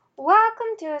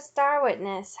to A Star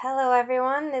Witness. Hello,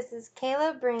 everyone. This is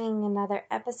Kayla bringing another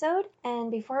episode. And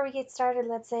before we get started,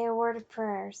 let's say a word of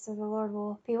prayer so the Lord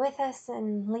will be with us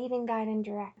and lead and guide and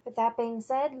direct. With that being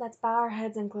said, let's bow our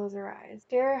heads and close our eyes.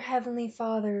 Dear Heavenly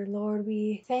Father, Lord,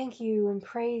 we thank you and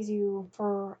praise you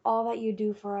for all that you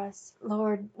do for us.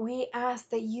 Lord, we ask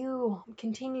that you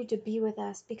continue to be with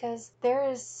us because there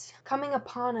is coming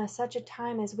upon us such a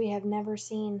time as we have never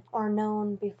seen or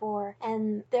known before.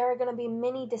 And there are going to be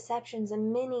many deceptions and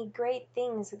many great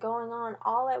things going on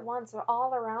all at once or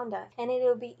all around us. And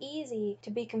it'll be easy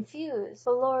to be confused.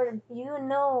 But Lord, you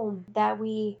know that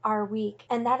we are weak.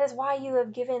 And that is why you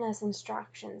have given us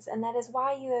instructions. And that is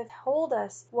why you have told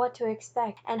us what to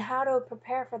expect and how to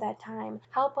prepare for that time.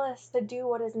 Help us to do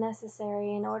what is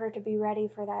necessary in order to be ready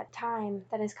for that time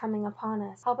that is coming upon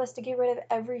us. Help us to get rid of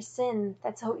every sin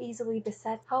that so easily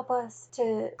besets. Help us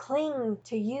to cling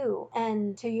to you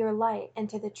and to your light and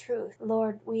to the truth.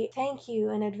 Lord, we thank you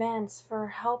in advance for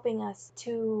helping us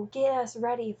to get us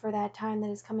ready for that time that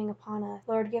is coming upon us.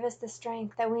 Lord, give us the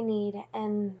strength that we need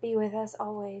and be with us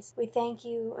always. We thank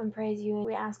you and praise you, and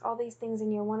we ask all these things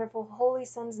in your wonderful holy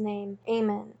Son's name.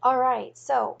 Amen. Alright,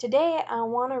 so today I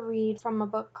want to read from a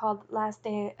book called Last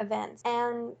Day Events,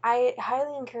 and I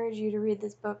highly encourage you to read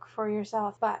this book for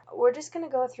yourself, but we're just going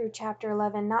to go through chapter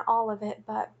 11, not all of it,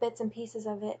 but bits and pieces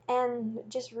of it, and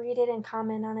just read it and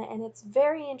comment on it. And it's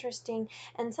very interesting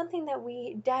and something that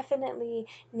we definitely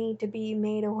need to be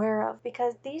made aware of,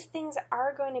 because these things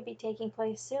are going to be taking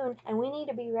place soon and we need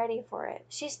to be ready for it.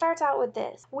 She starts out with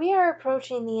this: we are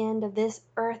approaching the end of this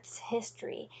earth's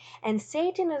history, and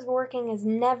Satan is working as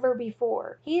never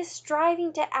before. He is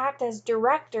striving to act as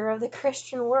director of the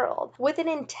Christian world with an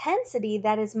intensity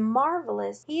that is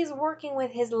marvelous. He is working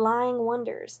with his lying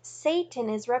wonders. Satan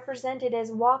is represented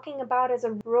as walking about as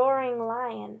a roaring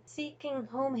lion, seeking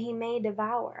whom he may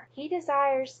devour. He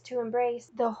desires to embrace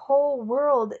the whole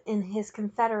world in his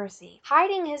confederacy.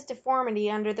 Hiding his deformity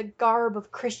under the garb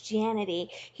of Christianity,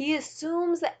 he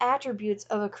assumes the attributes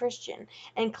of a Christian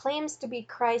and claims to be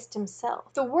Christ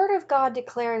himself. The Word of God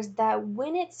declares that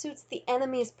when it suits the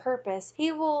enemy's purpose,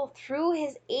 he will, through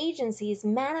his agencies,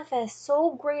 manifest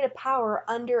so great a power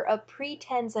under a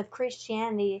pretense of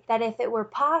Christianity that if it were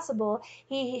possible,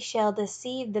 he shall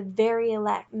deceive the very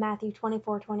elect. Matthew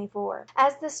 24:24.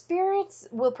 As the spirits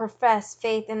will profess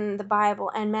faith in the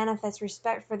Bible and manifest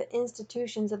respect for the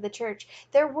institutions of the church,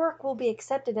 their work will be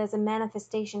accepted as a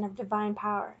manifestation of divine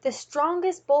power. The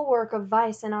strongest bulwark of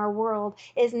vice in our world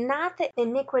is not the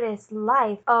iniquitous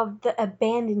life of the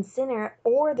abandoned sinner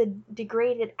or the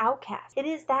degraded outcast. It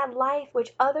is that life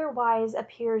which otherwise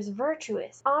appears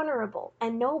virtuous, honorable,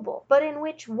 and noble, but in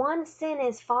which one sin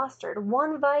is fostered,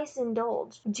 one vice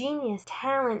indulged. Genius,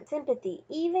 talent, sympathy,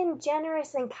 even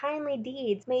generous and kindly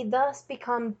deeds may thus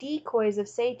become decoys of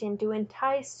Satan to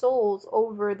entice souls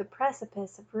over the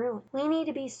precipice of ruin. We need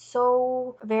to be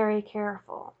so very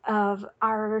careful of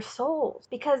our souls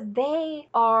because they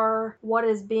are what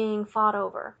is being fought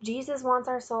over. Jesus wants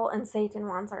our soul and Satan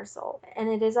wants our soul. And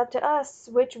it is up to us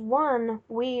which one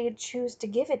we choose to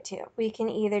give it to. We can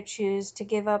either choose to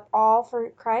give up all for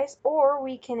Christ, or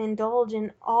we can indulge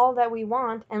in all that we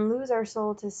want and lose our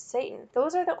soul to Satan.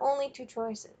 Those are the only two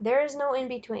choices. There is no in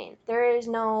between. There is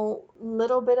no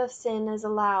little bit of sin is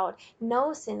allowed.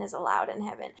 No sin is allowed in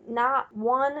heaven. Not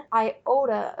one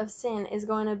iota of sin is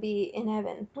going to be in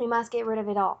heaven. We must get rid of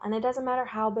it all. And it doesn't matter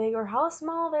how big or how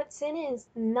small that sin is,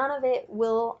 none of it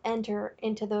will enter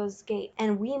into those gates.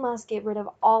 And we must get rid of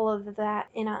all of that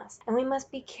in us. And we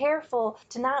must be careful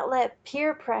to not let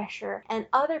peer pressure and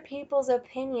other people's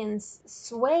opinions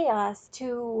sway us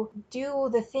to do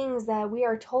the things that we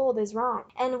are told is wrong.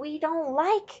 And we don't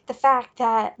like the fact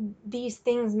that these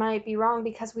things might be wrong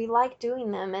because we like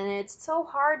doing them, and it's so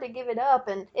hard to give it up,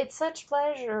 and it's such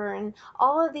pleasure, and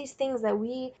all of these things that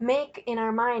we make in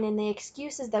our mind and the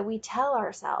excuses that we tell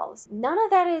ourselves. None of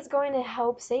that is going to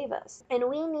help save us. And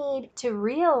we need to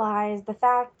realize the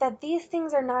fact that these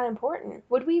things are not important.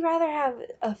 Would we rather have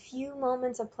a few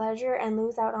moments of pleasure and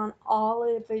lose out on all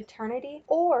of eternity?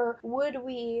 Or would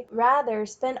we rather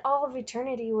spend all of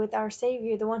eternity with our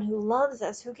Savior, the one who loves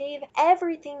us, who gave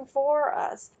everything for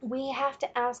us? We have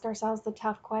to ask ourselves the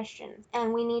tough questions,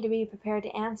 and we need to be prepared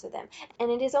to answer them.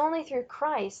 And it is only through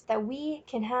Christ that we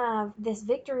can have this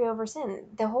victory over sin.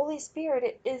 The Holy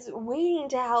Spirit is waiting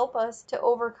to help us to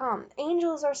overcome.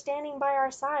 Angels are standing by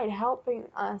our side, helping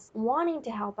us, wanting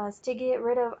to help us to get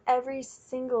rid of every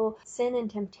single sin and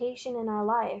temptation in our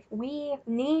life. We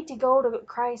need to go to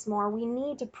Christ more. We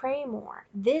need to pray more.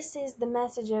 This is the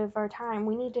message of our time.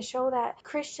 We need to show that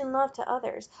Christian love to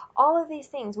others. All of these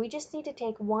things, we just need to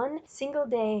take one single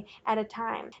day at a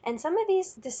time. And some of these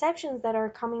these deceptions that are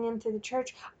coming into the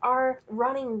church are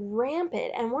running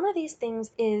rampant. And one of these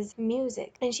things is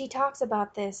music. And she talks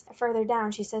about this further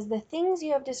down. She says, the things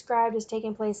you have described as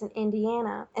taking place in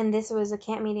Indiana, and this was a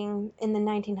camp meeting in the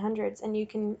 1900s, and you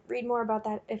can read more about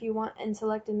that if you want in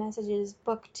Selected Messages,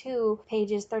 book 2,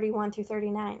 pages 31 through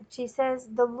 39. She says,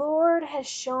 the Lord has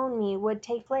shown me would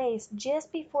take place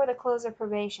just before the close of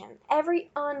probation.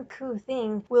 Every uncouth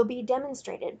thing will be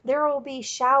demonstrated. There will be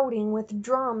shouting with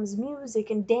drums, music,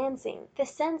 and dancing. The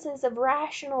senses of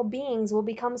rational beings will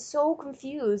become so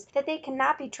confused that they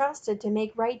cannot be trusted to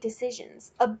make right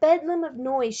decisions. A bedlam of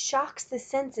noise shocks the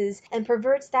senses and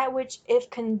perverts that which, if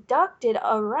conducted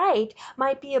aright,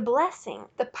 might be a blessing.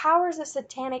 The powers of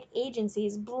satanic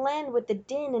agencies blend with the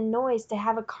din and noise to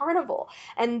have a carnival,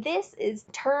 and this is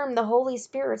termed the Holy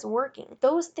Spirit's working.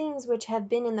 Those things which have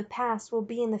been in the past will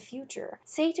be in the future.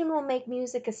 Satan will make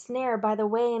music a snare by the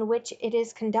way in which it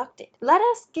is conducted. Let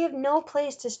us give no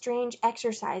place to strange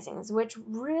exercisings, which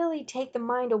really take the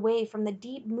mind away from the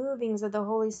deep movings of the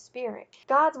Holy Spirit.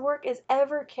 God's work is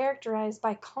ever characterized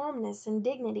by calmness and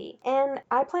dignity, and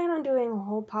I plan on doing a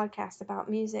whole podcast about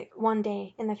music one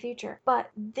day in the future. But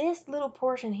this little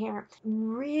portion here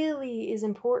really is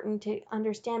important to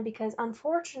understand, because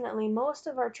unfortunately most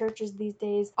of our churches these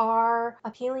days are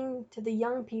appealing to the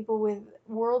young people with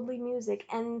worldly music,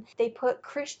 and they put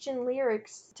Christian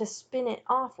lyrics to spin it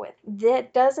off with.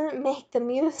 That doesn't make the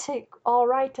music all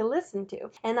right to listen to.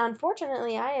 And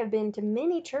unfortunately, I have been to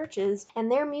many churches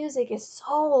and their music is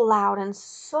so loud and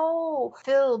so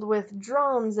filled with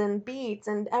drums and beats,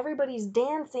 and everybody's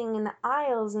dancing in the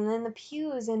aisles and in the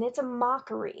pews, and it's a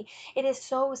mockery. It is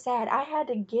so sad. I had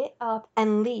to get up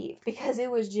and leave because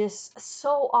it was just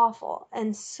so awful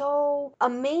and so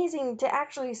amazing to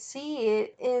actually see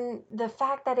it in the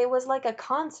fact that it was like a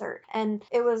concert and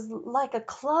it was like a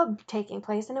club taking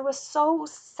place, and it was so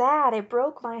sad. It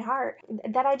broke my heart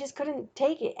that I just couldn't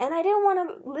take it, and I didn't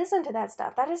want to listen to that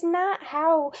stuff. That is not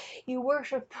how you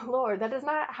worship the Lord. That is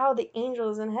not how the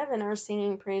angels in heaven are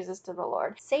singing praises to the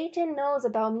Lord. Satan knows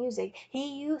about music.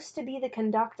 He used to be the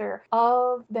conductor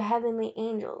of the heavenly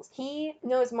angels. He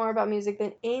knows more about music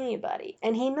than anybody,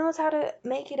 and he knows how to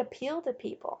make it appeal to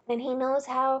people, and he knows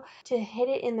how to hit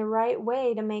it in the right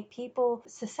way to make people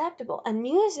susceptible. And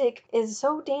music is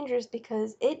so dangerous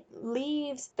because it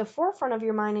leaves the forefront of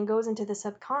your mind and goes into the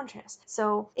subconscious.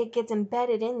 So it gets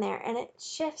embedded in there and it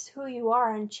shifts who you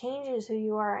are and changes who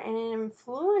you are, and it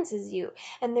influences you.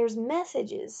 And there's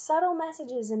messages, subtle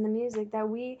messages in the music that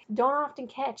we don't often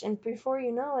catch, and before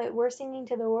you know it, we're singing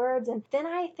to the words. And then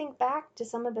I think back to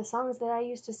some of the songs that I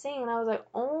used to sing, and I was like,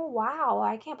 oh wow,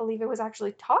 I can't believe it was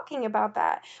actually talking about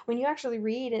that, when you actually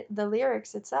read it, the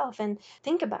lyrics itself, and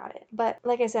think about it. But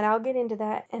like I said, I'll get into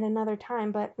that in another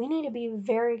time, but we need to be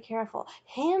very careful.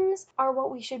 Hymns are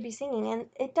what we should be singing, and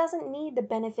it doesn't need the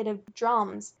benefit of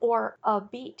drums or a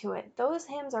beat to it. Those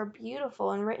hymns are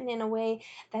beautiful and written in a way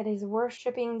that is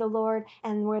worshiping the Lord,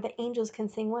 and where the angels can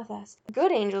sing with us.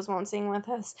 Good angels won't sing with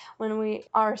us when we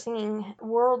are singing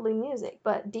worldly music,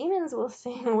 but demons will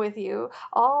sing with you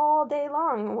all day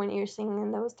long when you're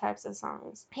singing those types of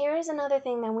songs. Here is another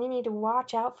thing that we need to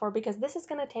watch out for, because this is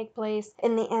going to take place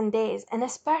in the end days, and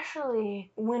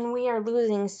especially when we are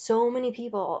losing so many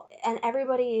people and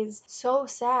everybody is so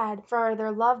sad for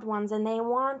their loved ones and they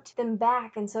want them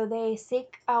back, and so they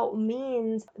seek out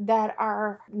means that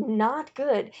are not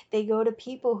good. They go to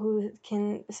people who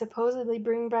can supposedly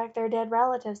bring back their dead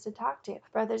relatives to talk to.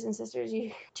 Brothers and sisters,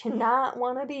 you do not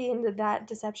want to be into that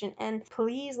deception, and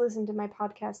please listen to my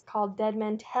podcast called Dead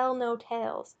Men Tell No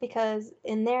Tales, because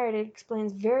in there it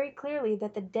explains very clearly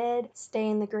that the dead stay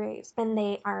in the graves and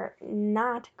they are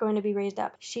not going to be raised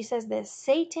up. She says this: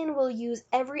 Satan will use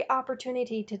every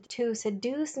opportunity to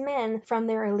seduce men from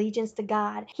their allegiance to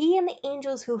God. He and the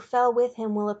angels who fell with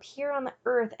him will appear on the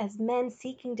earth as men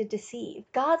seeking to deceive.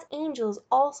 God's angels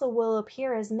also will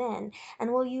appear as men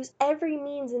and will use every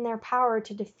means in their power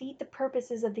to defeat the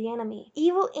purposes of the enemy.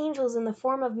 Evil angels in the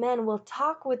form of men will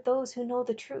talk with those who know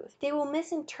the truth. They will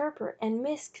misinterpret and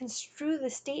misconstrue the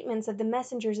statements of the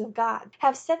messengers of God.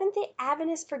 Have Seventh-day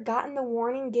Adventists forgotten the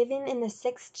warning given in the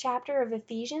 6th chapter of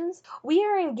Ephesians? We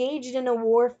are engaged in a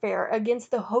warfare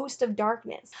against the host of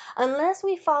darkness. Unless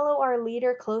we follow our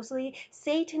leader closely,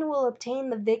 Satan will obtain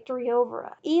the victory over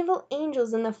us. Evil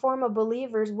angels in the form of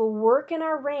believers will work in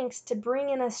our ranks to bring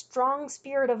in a strong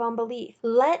spirit of unbelief.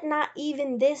 Let not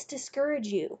even this discourage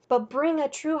you, but bring a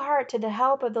true heart to the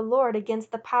help of the Lord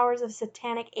against the powers of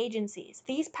satanic agencies.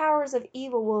 These powers of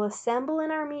evil will assemble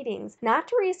in our meetings, not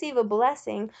to receive a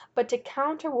blessing, but to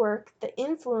counterwork the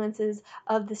influences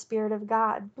of the Spirit of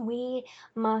God. We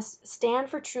must stand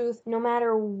for truth no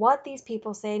matter what these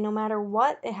people say no matter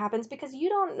what it happens, because you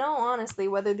don't know honestly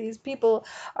whether these people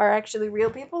are actually real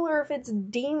people or if it's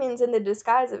demons in the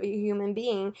disguise of a human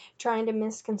being trying to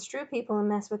misconstrue people and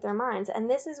mess with their minds. And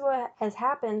this is what has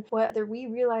happened whether we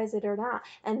realize it or not.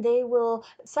 And they will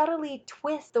subtly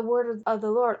twist the word of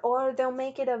the Lord, or they'll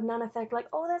make it of none effect, like,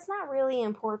 oh, that's not really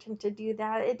important to do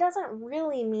that. It doesn't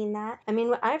really mean that. I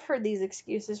mean, I've heard these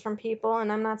excuses from people,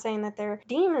 and I'm not saying that they're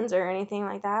demons or anything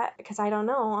like that, because I don't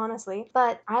know, honestly.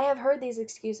 But I have heard these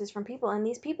excuses from people, and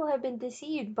these people have been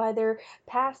deceived by their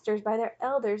pastors, by their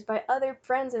elders, by other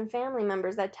friends and family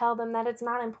members that tell them that it's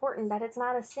not important, that it's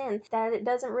not a sin, that it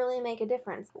doesn't really make a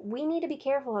difference. We need to be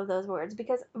careful of those words,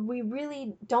 because we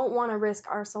really don't want to risk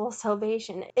our soul's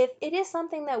salvation. If it is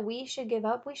something that we should give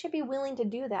up, we should be willing to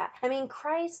do that. I mean,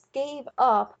 Christ gave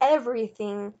up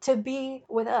everything to be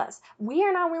with us. We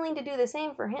are not willing to do the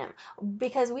same for him,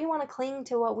 because we want to cling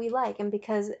to what we like, and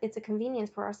because it's a convenience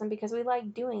for us, and because we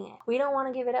like doing it. We don't want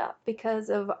to give it up because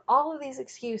of all of these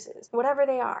excuses, whatever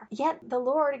they are. Yet the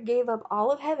Lord gave up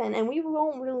all of heaven, and we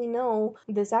won't really know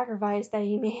the sacrifice that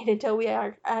he made until we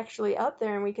are actually up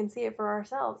there and we can see it for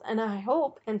ourselves. And I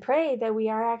hope and pray that we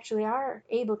are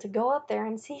able to go up there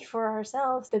and see for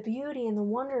ourselves the beauty and the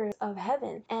wonders of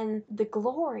heaven and the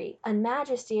glory and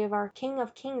majesty of our King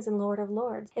of Kings and Lord of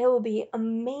Lords. It will be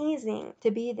amazing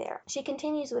to be there. She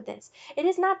continues with this: it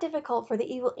is not difficult for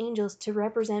the evil angels to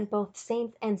represent both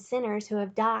saints and sinners who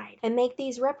have died, and make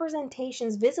these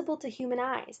representations visible to human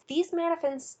eyes. These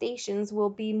manifestations will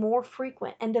be more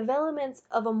frequent, and developments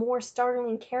of a more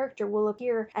startling character will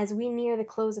appear as we near the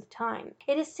close of time.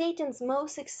 It is Satan's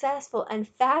most successful and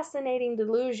fascinating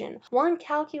delusion, one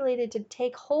calculated to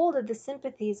take hold of the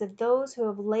sympathies of those who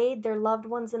have laid their loved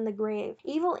ones in the grave.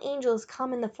 Evil angels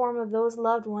come in the form of those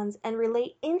loved ones and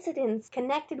relate incidents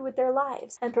connected with their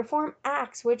lives, and perform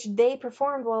acts which they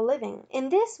performed while living. In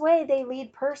this way they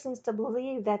lead persons to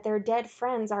believe that their dead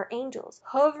friends are angels,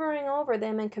 hovering over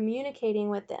them and communicating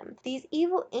with them. These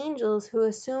evil angels, who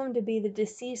assume to be the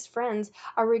deceased friends,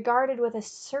 are regarded with a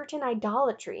certain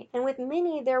idolatry, and with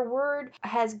many their word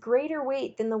has greater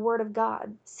weight than the word of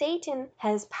God. Satan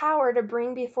has power to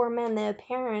bring before men the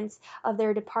appearance of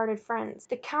their departed friends.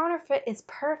 The counterfeit is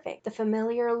perfect. The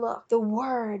familiar look, the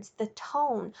words, the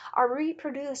tone are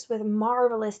reproduced with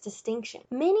marvelous distinction.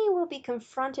 Many will be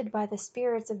confronted by the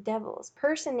spirits of devils,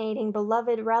 personating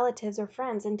beloved relatives or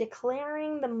friends, and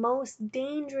declaring the most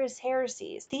dangerous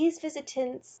heresies. These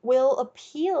visitants will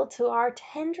appeal to our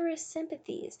tenderest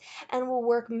sympathies, and will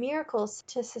work miracles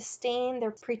to sustain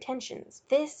their pretensions.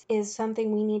 This is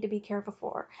something we need to be careful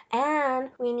for, and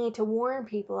we need to warn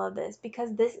people of this,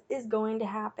 because this is going to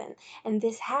happen, and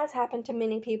this has happened to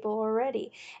many people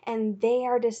already, and they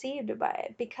are deceived by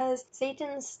it, because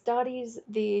Satan studies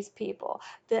these people,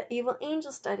 the evil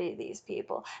angels study these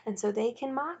people, and so they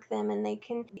can mock them, and they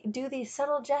can do these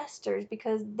subtle gestures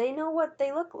because they know what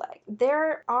they look like.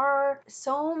 There are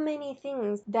so many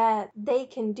things that they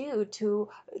can do to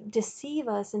deceive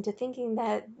us into thinking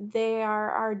that they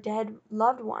are our dead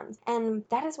loved ones, and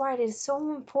that is why it is so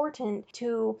important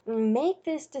to make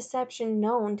this deception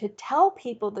known, to tell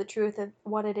people the truth of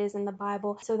what it is in the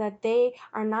Bible, so that they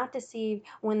are not deceived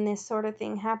when this sort of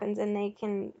thing happens, and they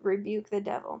can rebuke the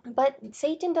devil. But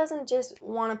Satan doesn't just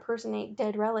want to impersonate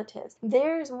dead relatives.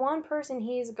 There's one person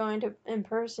he's going to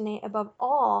impersonate above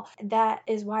all. That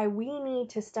is why we need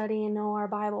to study and know our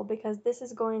Bible, because this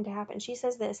is going to happen. She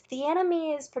says this: the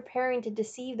enemy is preparing to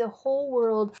deceive the whole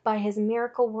world by his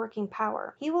miracle working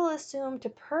power. He will assume to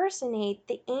personate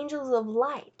the angels of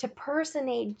light, to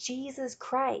personate Jesus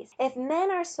Christ. If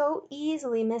men are so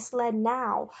easily misled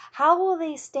now, how will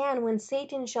they stand when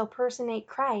Satan shall personate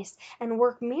Christ and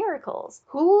work miracles?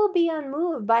 Who will be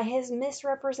unmoved by his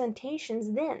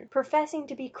misrepresentations then, professing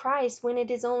to be Christ when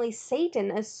it is only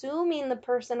Satan assuming the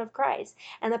person of Christ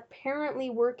and apparently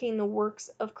working the works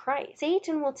of Christ?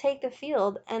 Satan will take the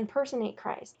field and personate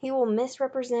Christ. He will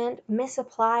misrepresent,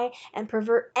 misapply, and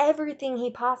pervert everything he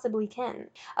possibly can.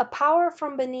 A power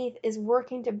from beneath is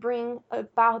working to bring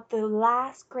about the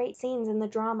last great scenes in the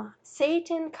drama.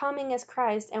 Satan coming as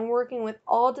Christ and working with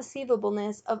all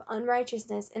deceivableness of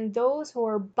unrighteousness in those who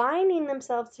are binding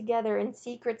themselves together in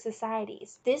secret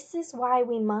societies. This is why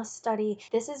we must study.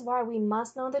 This is why we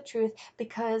must know the truth,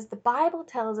 because the Bible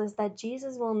tells us that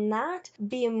Jesus will not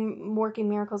be working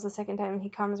miracles the second time he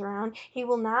comes around. He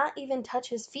will not even touch touch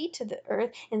his feet to the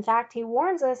earth. In fact, he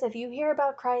warns us, if you hear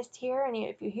about Christ here, and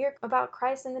if you hear about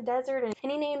Christ in the desert,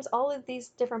 and he names all of these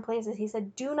different places, he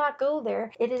said, do not go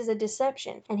there. It is a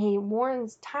deception. And he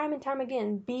warns time and time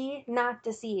again, be not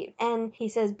deceived. And he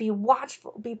says, be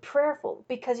watchful, be prayerful,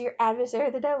 because your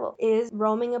adversary, the devil, is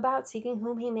roaming about seeking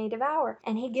whom he may devour.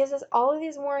 And he gives us all of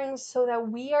these warnings so that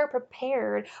we are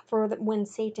prepared for when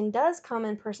Satan does come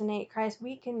impersonate Christ.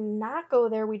 We cannot go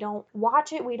there. We don't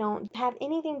watch it. We don't have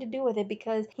anything to do with it,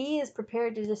 because he is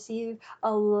prepared to deceive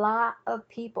a lot of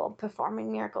people,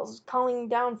 performing miracles, calling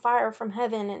down fire from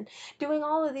heaven, and doing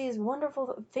all of these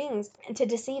wonderful things to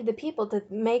deceive the people, to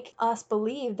make us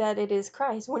believe that it is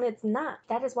Christ when it's not.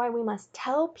 That is why we must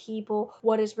tell people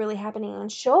what is really happening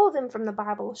and show them from the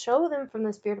Bible, show them from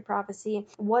the spirit of prophecy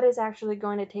what is actually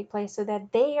going to take place, so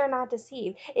that they are not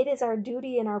deceived. It is our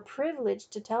duty and our privilege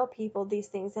to tell people these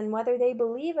things, and whether they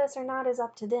believe us or not is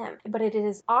up to them. But it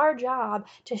is our job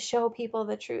to show people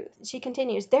the truth. She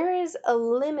continues, there is a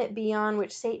limit beyond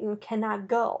which Satan cannot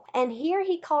go, and here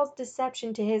he calls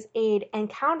deception to his aid and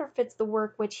counterfeits the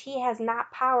work which he has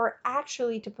not power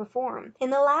actually to perform. In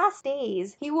the last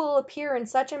days he will appear in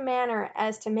such a manner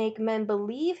as to make men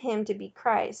believe him to be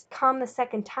Christ, come the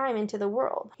second time into the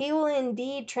world. He will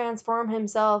indeed transform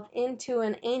himself into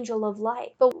an angel of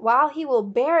light, but while he will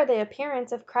bear the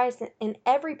appearance of Christ in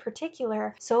every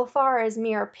particular, so far as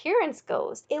mere appearance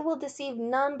goes, it will deceive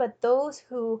none but those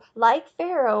who, like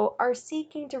Pharaoh, are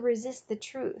seeking to resist the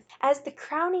truth. As the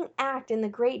crowning act in the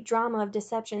great drama of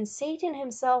deception, Satan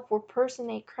himself will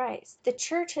personate Christ. The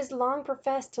church has long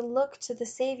professed to look to the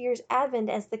Savior's advent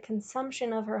as the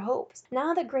consummation of her hopes.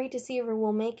 Now the great deceiver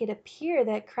will make it appear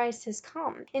that Christ has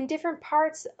come. In different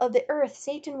parts of the earth,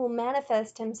 Satan will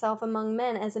manifest himself among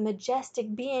men as a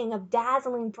majestic being of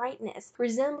dazzling brightness,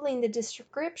 resembling the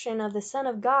description of the Son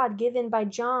of God given by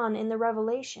John in the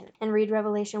Revelation. And read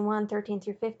Revelation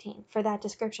 1:13-15 for that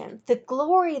description. The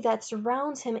glory that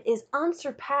surrounds him is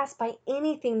unsurpassed by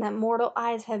anything that mortal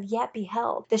eyes have yet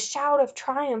beheld. The shout of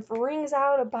triumph rings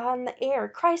out upon the air.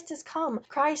 Christ has come!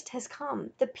 Christ has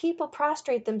come! The people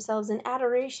prostrate themselves in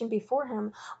adoration before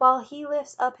him, while he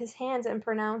lifts up his hands and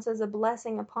pronounces a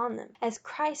blessing upon them, as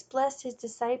Christ blessed his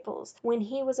disciples when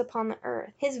he was upon the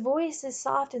earth. His voice is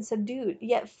soft and subdued,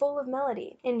 yet full of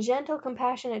melody. In gentle,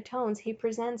 compassionate tones he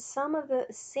presents some of the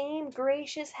same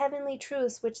gracious heavenly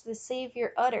truths which the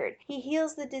Savior uttered. He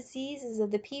heals the diseases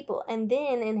of the people, and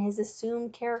then, in his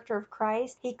assumed character of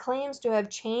Christ, he claims to have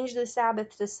changed the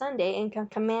Sabbath to Sunday and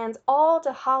commands all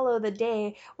to hallow the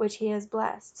day which he has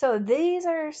blessed. So these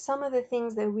are some of the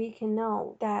things that we can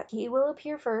know, that he will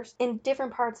appear first in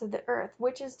different parts of the earth,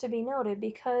 which is to be noted,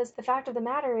 because the fact of the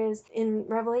matter is, in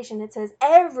Revelation it says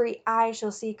every eye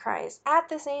shall see Christ at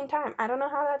the same time. I don't know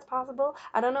how that's possible.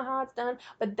 I don't know how it's done,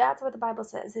 but that's what the Bible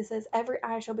says. It says every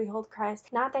eye shall behold Christ.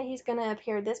 Not that he's going to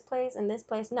appear this place and this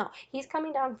place. No, he's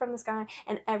coming down from the sky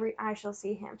and every eye shall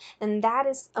see him. And that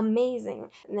is amazing,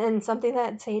 and something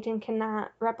that Satan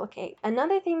cannot replicate.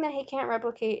 Another thing that he can't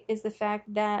replicate is the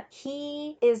fact that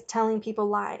he is telling people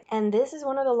lies. And this is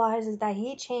one of the lies, is that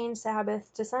he changed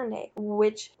Sabbath to Sunday,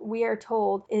 which we are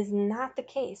told is not the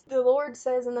case. The Lord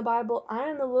says in the Bible, I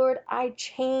am the Lord, I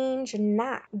change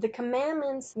not. The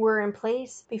commandments were in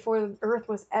place before the earth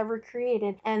was ever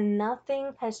created, and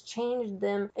nothing has changed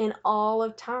them in all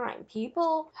of time.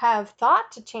 People have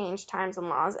thought to change times and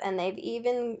laws, and they've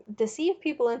even deceived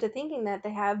people into thinking that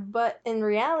they have, but in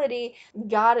reality,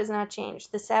 God has not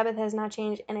changed. The Sabbath has not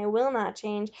changed, and it will not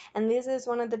change. And this is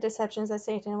one of the deceptions that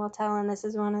Satan will tell, and this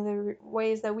is one of the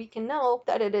ways that we can know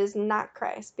that it is not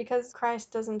Christ, because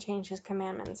Christ doesn't change his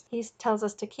commandments. He tells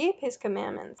us to keep his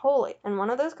commandments holy, and one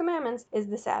of those commandments is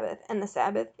the Sabbath, and the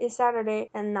Sabbath is Saturday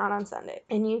and not on Sunday.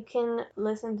 And you can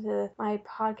listen to my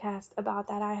podcast about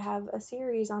that. I have a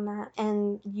series on that,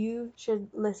 and you should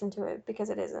listen to it, because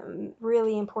it is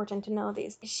really important to know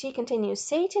these. She continues,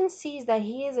 Satan sees that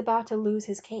he is about to lose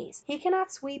his case. He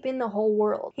cannot sweep in the whole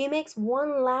world. He makes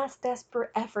one last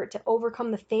desperate effort to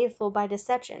overcome the faithful by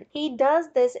deception. He does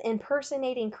this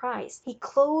impersonating Christ. He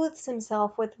clothes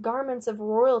himself with garments of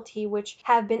royalty which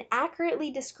have been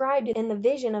accurately described in the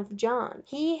vision of John.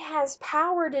 He has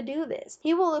power to do this.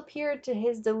 He will appear to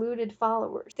his deluded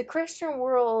followers. The Christian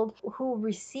world, who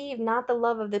received not the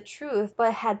love of the truth,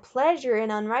 but had pleasure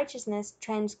in unrighteousness,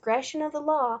 transgression of the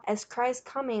law, as Christ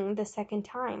coming the second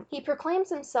time. He proclaims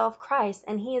himself Christ,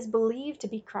 and he is believed to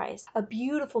be Christ, a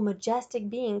beautiful, majestic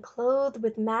being, clothed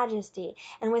with majesty,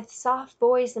 and with soft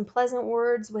voice and pleasant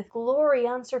words, with glory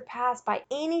unsurpassed by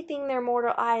anything their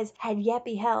mortal eyes had yet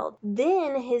beheld.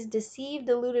 Then his deceived,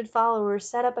 deluded followers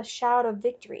set up a shout of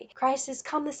victory. Christ has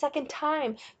come the second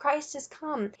time. Christ has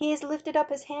come. He has lifted up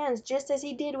his hands, just as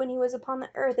he did when he was upon the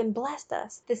earth and blessed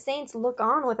us. The saints look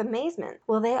on with amazement.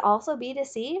 Will they also be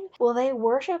deceived? Will they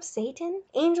worship Satan?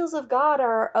 Angels of God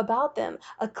are about them.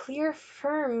 A clear,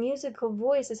 firm, musical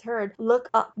voice is heard. Look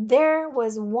up. There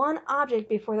was one object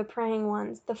before the praying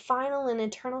ones, the final and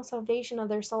eternal salvation of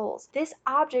their souls. This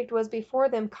object was before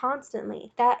them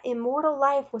constantly. That immortal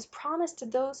life was promised to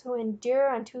those who endure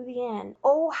unto the end.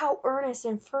 Oh, how earnest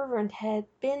and fervent had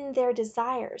been their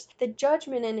desires! The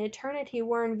judgment and eternity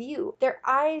were in view. Their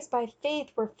eyes by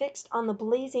faith were fixed on the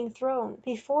blazing throne,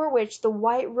 before which the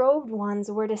white-robed ones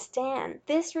were to stand.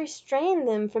 This restrained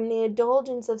them from the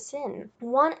indulgence of sin.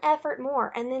 One effort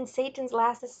more, and then Satan's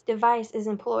last device is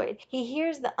employed. He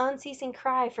hears the unceasing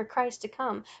cry for Christ to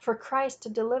come, for Christ to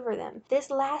deliver them. This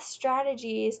last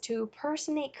strategy is to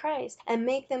personate Christ and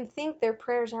make them think their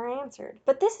prayers are answered.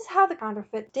 But this is how the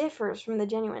counterfeit differs from the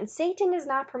genuine. Satan is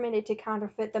not permitted to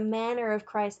counterfeit the manner of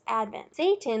Christ's advent.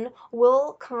 Satan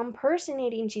will come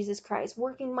personating Jesus Christ,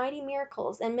 working mighty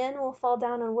miracles, and men will fall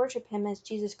down and worship him as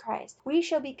Jesus Christ. We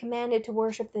shall be commanded to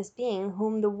worship this being,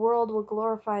 whom the world will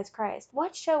glorify as Christ.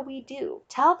 What shall we do?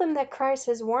 Tell them that Christ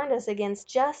has warned us against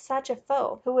just such a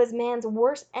foe, who is man's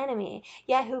worst enemy,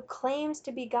 yet who claims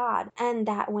to be God, and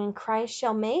that when Christ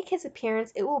shall make his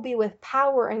appearance, it will be with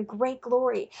power and great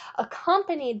glory,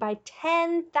 accompanied by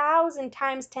 10,000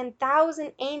 times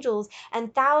 10,000 angels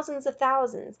and thousands of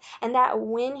thousands, and that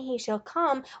when he shall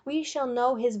come, we shall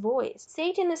know his voice.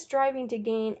 Satan is striving to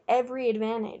gain every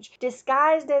advantage.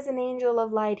 Disguised as an angel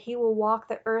of light, he will walk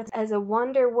the earth as a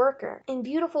wonder worker. In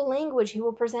beautiful language, he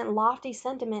will present lofty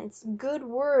sentiments. Good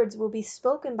words will be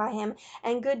spoken by him,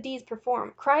 and good deeds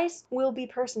performed. Christ will be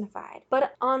personified.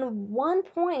 But on one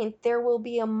point there will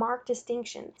be a marked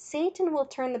distinction. Satan will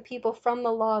turn the people from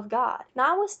the law of God.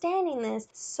 Notwithstanding this,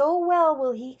 so well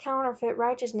will he counterfeit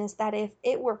righteousness that if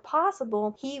it were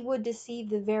possible, he would deceive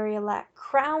the very elect.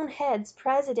 Crowned heads,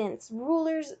 presidents,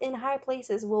 rulers in high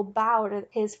places will bow to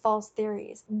his false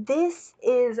theories. This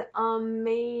is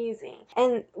amazing.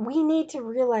 And we need to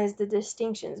realize the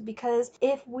distinctions, because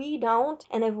if we don't,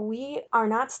 and if we are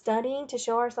not studying to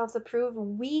show ourselves approved,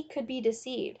 we could be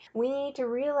deceived. We need to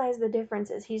realize the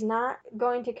differences. He's not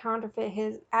going to counterfeit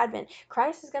his advent.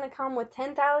 Christ is going to come with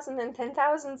 10,000 and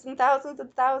 10,000s and thousands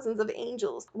of thousands of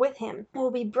angels with him. It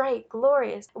will be bright,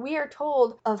 glorious. We are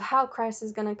told of how Christ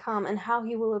is going to come and how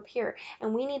he will appear,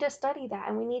 and we need to study that,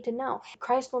 and we need to know.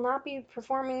 Christ will not be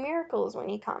performing miracles when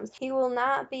he comes. He will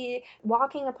not be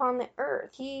walking upon the earth.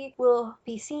 He will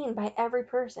be seen by every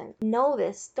person. Know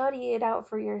this, study it out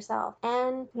for yourself,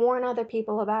 and warn other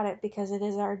people about it, because it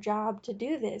is our job to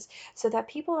do this so that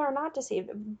people are not deceived.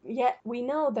 Yet we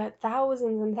know that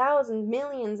thousands and thousands,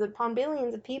 millions upon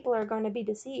billions of people are going to be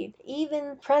deceived.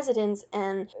 Even presidents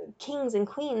and kings and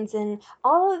queens and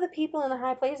all of the people in the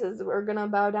high places are going to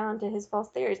bow down to his false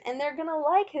theories, and they're going to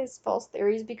like his false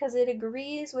theories because it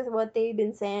agrees with what they've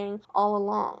been saying all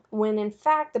along, when in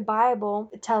fact the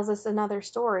Bible tells us another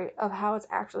story of how it's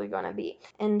actually going to be.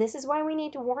 And this is why we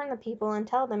need to warn the people and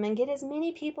tell them and get as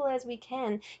many people as we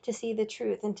can to see the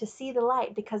truth and to see the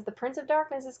light, because the prince of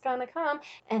darkness is going to come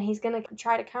and he's going to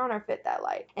try to counterfeit that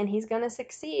light, and he's going to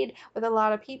succeed with a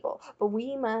lot of people. But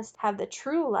we must have the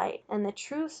true light and the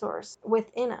true source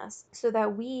within us so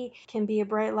that we can be a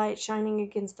bright light shining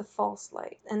against the false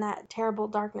light and that terrible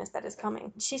darkness that is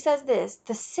coming. She says this: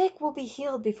 the sick will be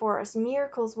healed before us,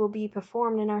 miracles will be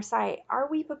performed in our sight. Are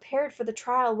we prepared for the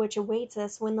trial which awaits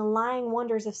us when the lying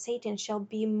wonders of Satan shall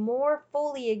be more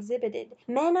fully exhibited?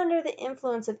 Men under the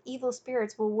influence of evil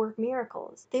spirits will work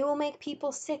miracles. They will make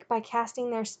people sick by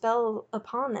casting their spell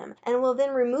upon them, and will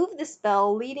then remove the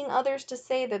spell, leading others to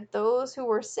say that those who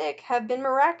were sick have been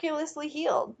miraculously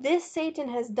healed. This Satan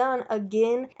has done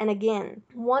again and again.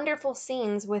 Wonderful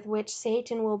scenes with which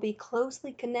Satan will be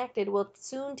closely connected will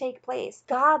soon take place.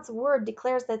 God's word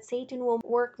declares that Satan will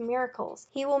work miracles.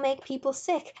 He will make people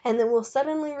sick, and then will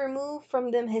suddenly remove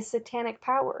from them his satanic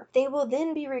power. They will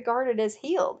then be regarded as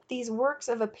healed. These works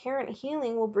of apparent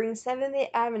healing will bring Seventh-day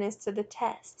Adventists to the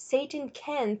test. Satan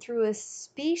can, through a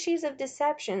species of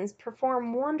deceptions,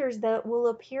 perform wonders that will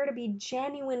appear to be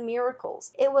genuine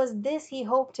miracles. It was this he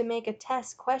hoped to make a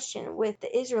test question with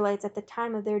the Israelites at the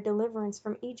time of their deliverance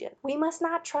from Egypt. We must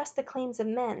not trust the claims of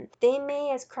men. They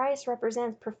may, as Christ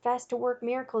represents, profess to work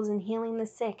miracles in healing the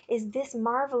sick. Is this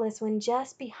marvelous when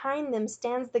just behind them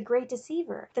stands the great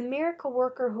deceiver, the miracle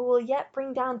worker who will yet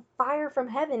bring down fire from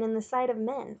heaven in the sight of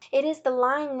men? It is the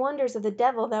lying wonders of the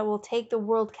devil that will take the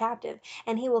world captive,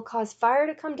 and he will cause fire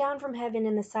to come down from heaven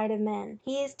in the sight of men.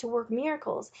 He is to work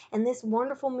miracles, and this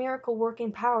wonderful miracle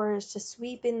working power is to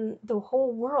sweep in the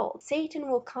whole world. Satan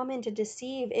will come in to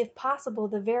deceive, if possible,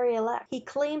 the very elect. He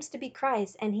claims to be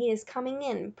Christ, and he is coming coming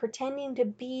in, pretending to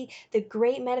be the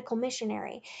great medical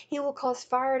missionary. He will cause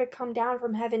fire to come down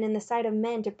from heaven in the sight of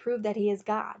men to prove that he is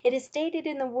God. It is stated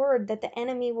in the word that the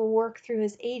enemy will work through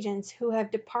his agents who have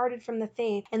departed from the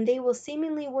faith, and they will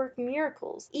seemingly work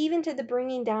miracles, even to the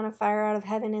bringing down of fire out of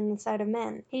heaven in the sight of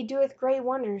men. He doeth great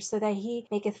wonders, so that he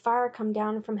maketh fire come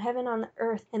down from heaven on the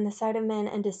earth in the sight of men,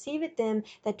 and deceiveth them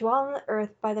that dwell on the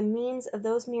earth by the means of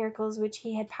those miracles which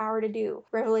he had power to do.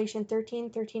 Revelation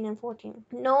 13:13 and 14.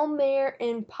 No mere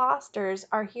impostors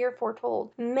are here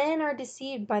foretold. Men are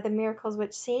deceived by the miracles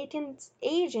which Satan's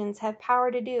agents have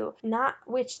power to do, not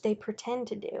which they pretend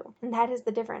to do. And that is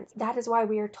the difference. That is why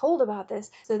we are told about this,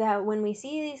 so that when we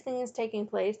see these things taking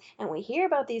place and we hear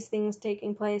about these things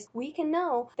taking place, we can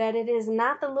know that it is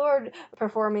not the Lord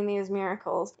performing these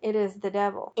miracles, it is the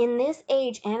devil. In this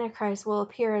age, Antichrist will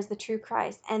appear as the true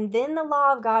Christ, and then the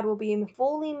law of God will be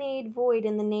fully made void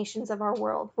in the nations of our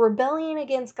world. Rebellion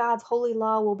against God's holy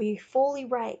law will be fully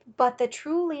ripe. But the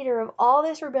true leader of all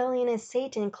this rebellion is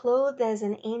Satan, clothed as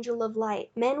an angel of light.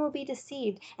 Men will be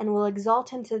deceived and will exalt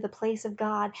him to the place of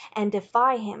God and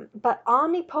defy him. But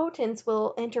omnipotence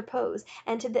will interpose,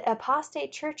 and to the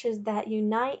apostate churches that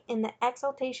unite in the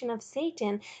exaltation of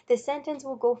Satan, the sentence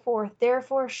will go forth,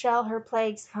 therefore shall her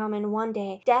plagues come in one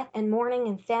day, death and mourning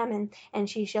and famine, and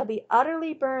she shall be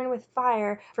utterly burned with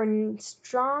fire, for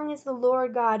strong is the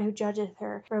Lord God who judgeth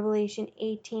her. Revelation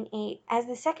 18:8. As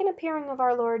the second appearing of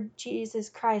our Lord Jesus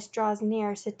Christ draws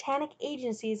near, satanic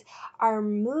agencies are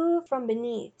moved from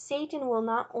beneath. Satan will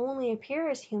not only appear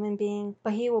as human being,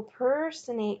 but he will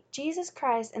personate Jesus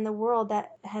Christ, and the world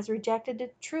that has rejected the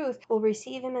truth will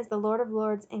receive him as the Lord of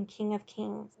Lords and King of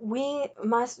Kings. We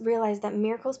must realize that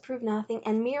miracles prove nothing,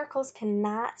 and miracles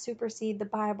cannot supersede the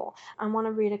Bible. I want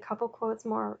to read a couple quotes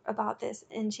more about this.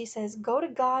 And she says, "Go to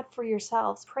God for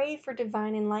yourselves, pray for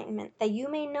divine enlightenment, that you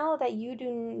may know that you do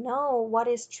know what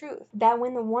is truth, that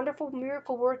when the wonderful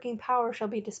miracle working power shall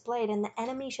be displayed, and the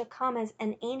enemy shall come as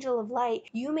an angel of light,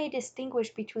 you may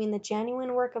distinguish between the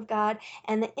genuine work of God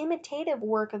and the imitative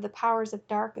work of the powers of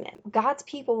darkness. God's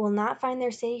people will not find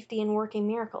their safety in working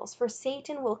miracles, for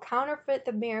Satan will counterfeit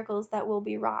the miracles that will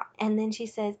be wrought." And then she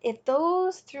says, "If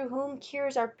those through whom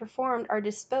cures are performed are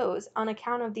disposed, on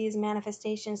account of these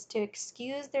manifestations, to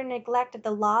excuse their neglect of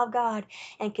the law of God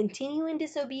and continue in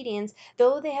disobedience,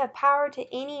 though they have power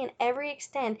to any and every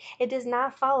extent, it does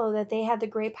not follow that they have the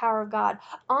great power of God.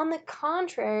 On the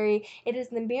contrary, it is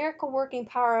the miracle working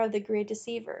power of the great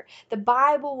deceiver. The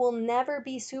Bible will never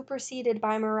be superseded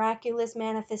by miraculous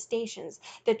manifestations.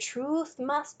 The truth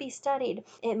must be studied.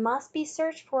 It must be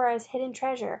searched for as hidden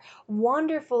treasure.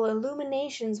 Wonderful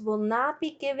illuminations will not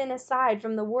be given aside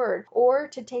from the word, or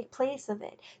to take place of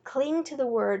it. Cling to the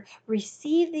word.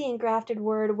 Receive the engrafted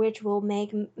word, which will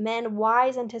make men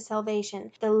wise unto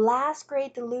salvation. The last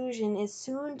great delusion is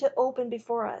soon to open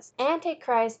before us.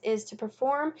 Antichrist is to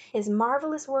perform his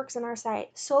marvelous works in our sight.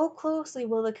 So closely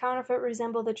will the counterfeit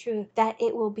resemble the truth, that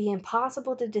it will be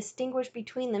impossible to distinguish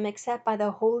between them except by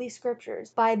the Holy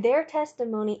Scriptures. By their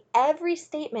testimony, every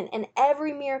statement and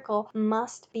every miracle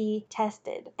must be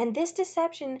tested. And this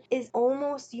deception is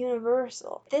almost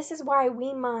universal. This is why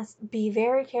we must be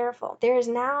very careful. There is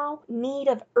now need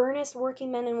of earnest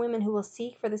working men and women who will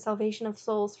seek for the salvation of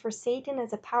souls, for Satan,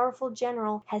 as a powerful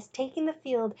general, has taken the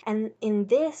field, and in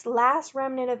this last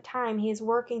remnant of time he is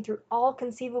working through all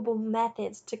conceivable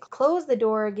methods to close the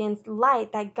door against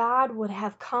light that God would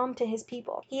have come to his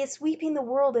people. He is sweeping the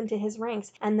world into his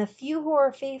ranks, and the few who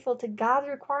are faithful to God's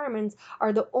requirements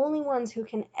are the only ones who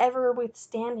can ever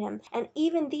withstand him, and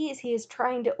even these he is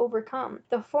trying to overcome.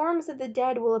 The forms of the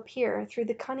dead will appear through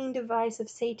the cunning device of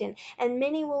Satan, and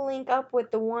many will link up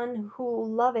with the one who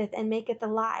loveth and maketh a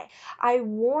lie. I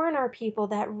warn our people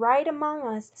that right among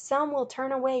us some will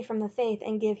turn away from the faith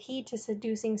and give heed to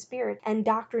seducing spirits and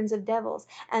doctrines of devils,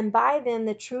 and by them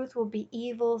the truth will be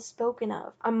evil spoken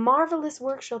of. A marvelous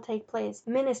work shall take place.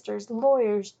 Ministers,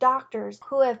 lawyers, doctors,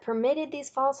 who have permitted these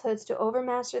falsehoods to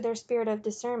overmaster their spirit of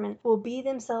discernment, will be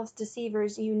themselves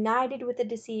deceivers, united with the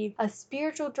deceived. A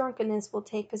spiritual drunkenness will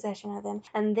take possession of them.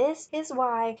 And this is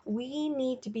why we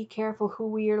need to be careful who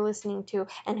we are listening to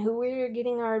and who we are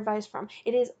getting our advice from.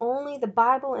 It is only the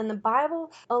Bible and the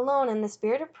Bible alone and the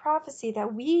spirit of prophecy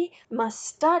that we must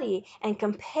study and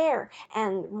compare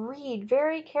and read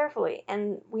very carefully.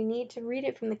 And we need to read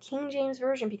it from the King James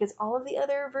Version, because all of the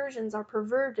other versions are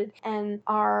perverted and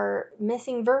are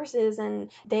missing verses and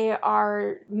they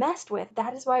are messed with.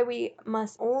 That is why we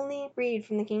must only read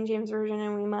from the King James Version,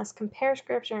 and we must compare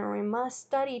scripture, and we must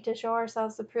study to show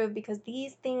ourselves approved, because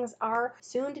these things are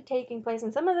soon to taking place,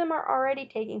 and some of them are already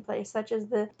taking place, such as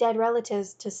the dead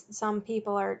relatives to some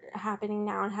people are happening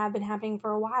now and have been happening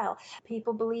for a while.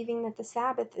 people believing that the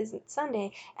Sabbath isn't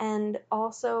Sunday, and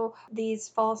also these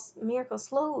false miracles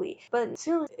slowly. But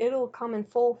soon it'll come in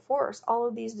full force, all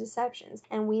of these deceptions.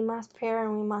 And we must prepare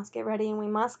and we must get ready and we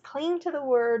must cling to the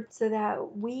word so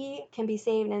that we can be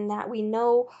saved and that we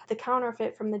know the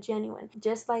counterfeit from the genuine.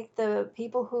 Just like the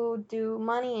people who do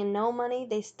money and no money,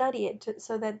 they study it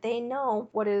so that they know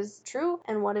what is true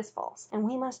and what is false. And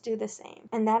we must do the same.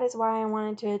 And that is why I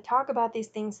wanted to talk about these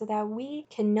things so that we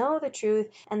can know the truth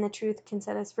and the truth can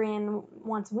set us free. And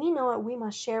once we know it, we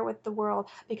must share with the world,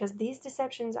 because these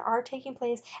deceptions are taking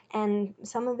place and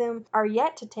some of them are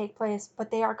yet to take place,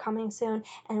 but they are coming soon.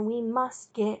 And we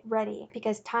must get ready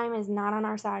because time is not on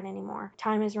our side anymore.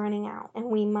 Time is running out and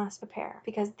we must prepare,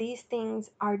 because these things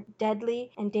are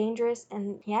deadly and dangerous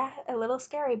and, yeah, a little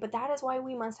scary. But that is why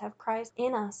we must have Christ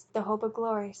in us, the hope of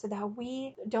glory, so that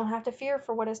we don't have to fear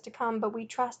for what is to come, but we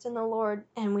trust in the Lord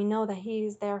and we know that He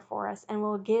is there for us and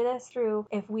will get us through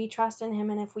if we trust in Him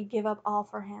and if we give up all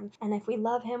for Him and if we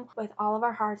love Him with all of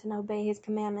our hearts and obey His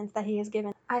commandments that He has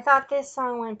given. I thought this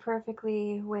song went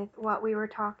perfectly with what we were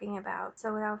talking about.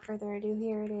 So without further ado,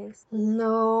 here it is.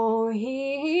 Lo,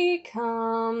 He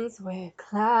comes with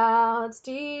clouds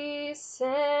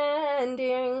descending,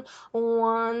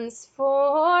 once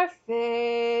for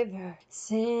favor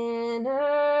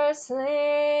sinners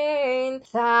slain,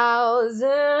 thousand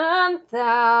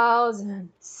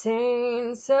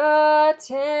saints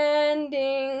attending,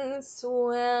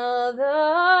 swell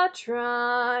the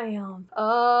triumph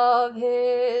of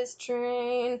His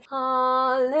train.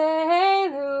 Hallelujah,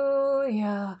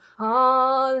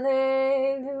 hallelujah,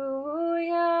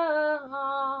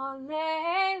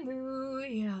 hallelujah.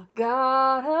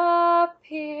 God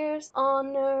appears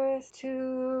on earth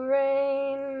to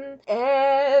reign.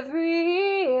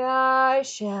 Every eye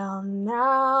shall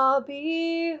now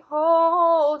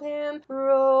behold Him,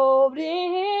 robed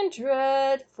in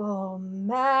dreadful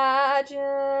majesty.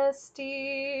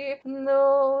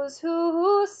 Those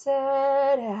who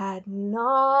said had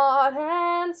not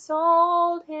and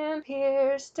sold Him,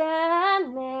 pierced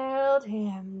and nailed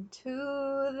Him to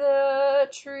the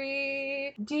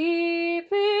tree.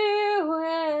 Deeply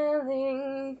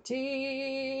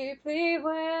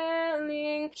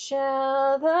wailing,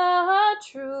 shall the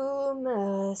true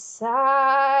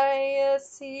Messiah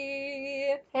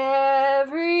see.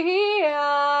 Every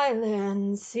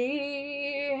island,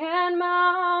 sea, and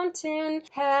mountain,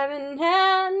 heaven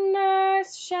and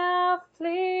earth shall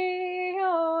flee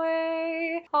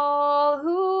away. All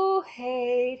who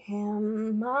hate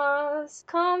Him must,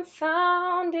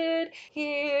 confounded,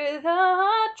 hear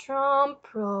the trump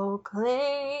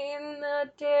proclaim the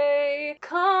day.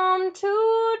 Come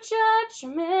to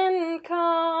judgment,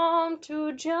 come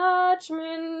to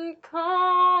judgment,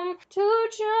 come to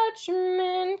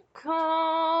judgment,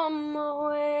 come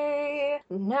away.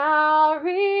 Now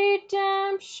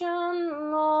redemption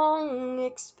long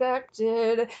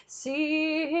expected,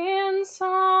 see in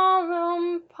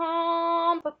solemn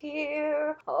pomp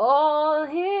appear. All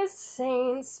His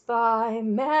saints by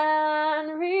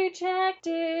man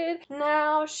rejected,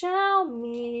 now shall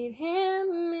meet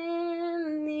Him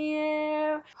in the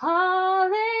air.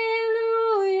 Hallelujah,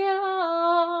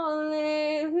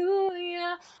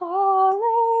 hallelujah, hallelujah.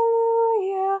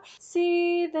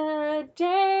 See the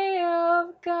day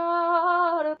of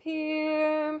God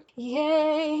appear.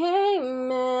 Yea,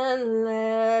 amen.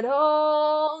 Let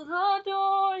all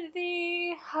adore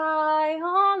Thee high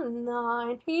on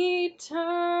Thine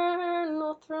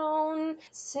eternal throne.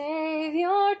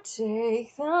 Savior,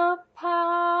 take the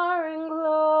power and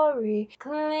glory,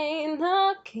 claim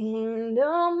the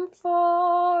kingdom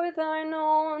for Thine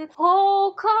own.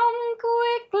 Oh, come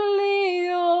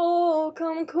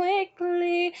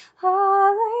quickly,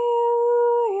 hallelujah,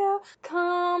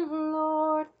 come,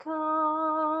 Lord,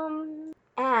 come.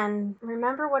 And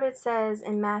remember what it says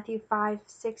in Matthew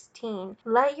 5:16.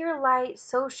 Let your light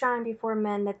so shine before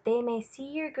men that they may see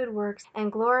your good works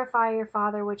and glorify your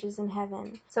Father which is in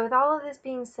heaven. So with all of this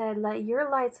being said, let your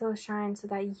light so shine so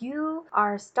that you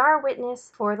are a star witness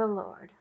for the Lord.